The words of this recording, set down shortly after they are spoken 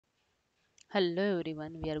Hello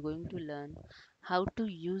everyone, we are going to learn how to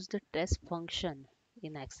use the test function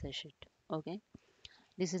in Excel sheet. Okay,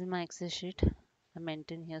 this is my Excel sheet. I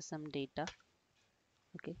maintain here some data.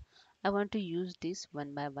 Okay, I want to use this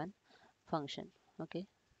one by one function. Okay,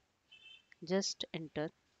 just enter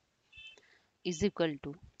is equal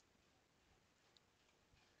to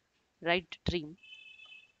right trim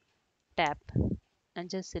tab and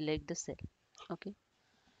just select the cell. Okay,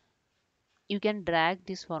 you can drag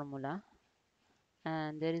this formula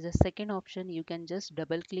and there is a second option. You can just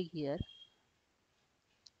double click here,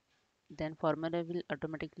 then formula will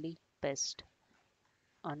automatically paste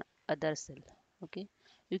on other cell. Okay,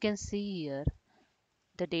 you can see here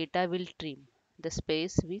the data will trim, the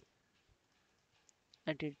space will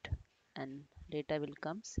edit, and data will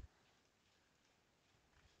comes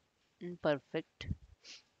in perfect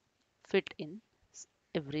fit in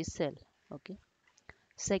every cell. Okay,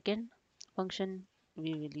 second function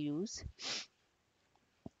we will use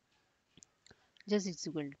just is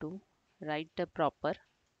equal to write the proper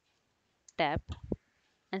tab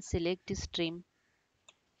and select this trim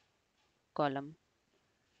column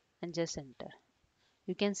and just enter.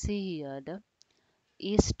 You can see here the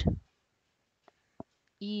east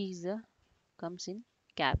E is comes in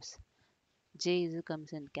caps, J is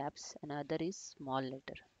comes in caps, and other is small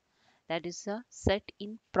letter. That is set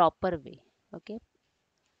in proper way. Okay,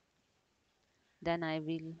 then I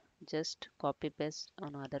will just copy paste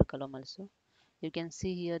on other column also. You can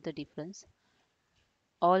see here the difference.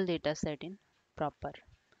 All data set in proper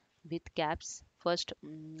with caps. First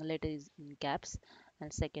letter is in caps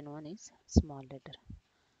and second one is small letter.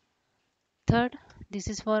 Third, this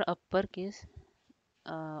is for uppercase.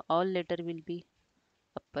 All letter will be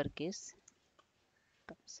uppercase.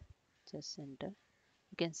 Comes. Just enter.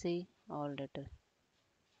 You can see all letter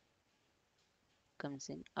comes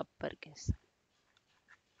in uppercase.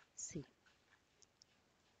 C.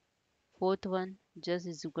 Fourth one just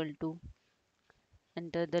is equal to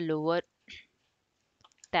enter the lower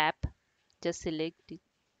tab. Just select it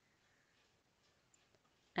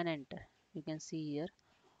and enter. You can see here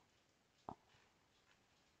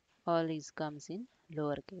all is comes in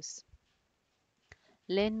lowercase.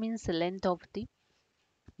 Len means length of the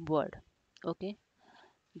word. Okay,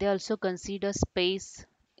 they also consider space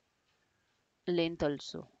length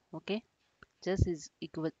also. Okay, just is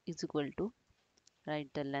equal to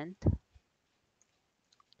write the length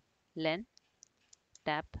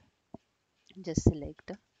tab, just select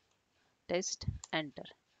the text, enter.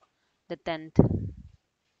 The 10th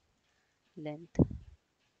length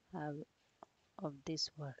have of this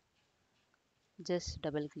word, just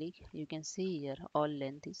double click. You can see here all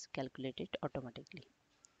length is calculated automatically.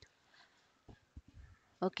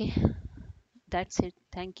 Okay, that's it.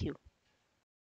 Thank you.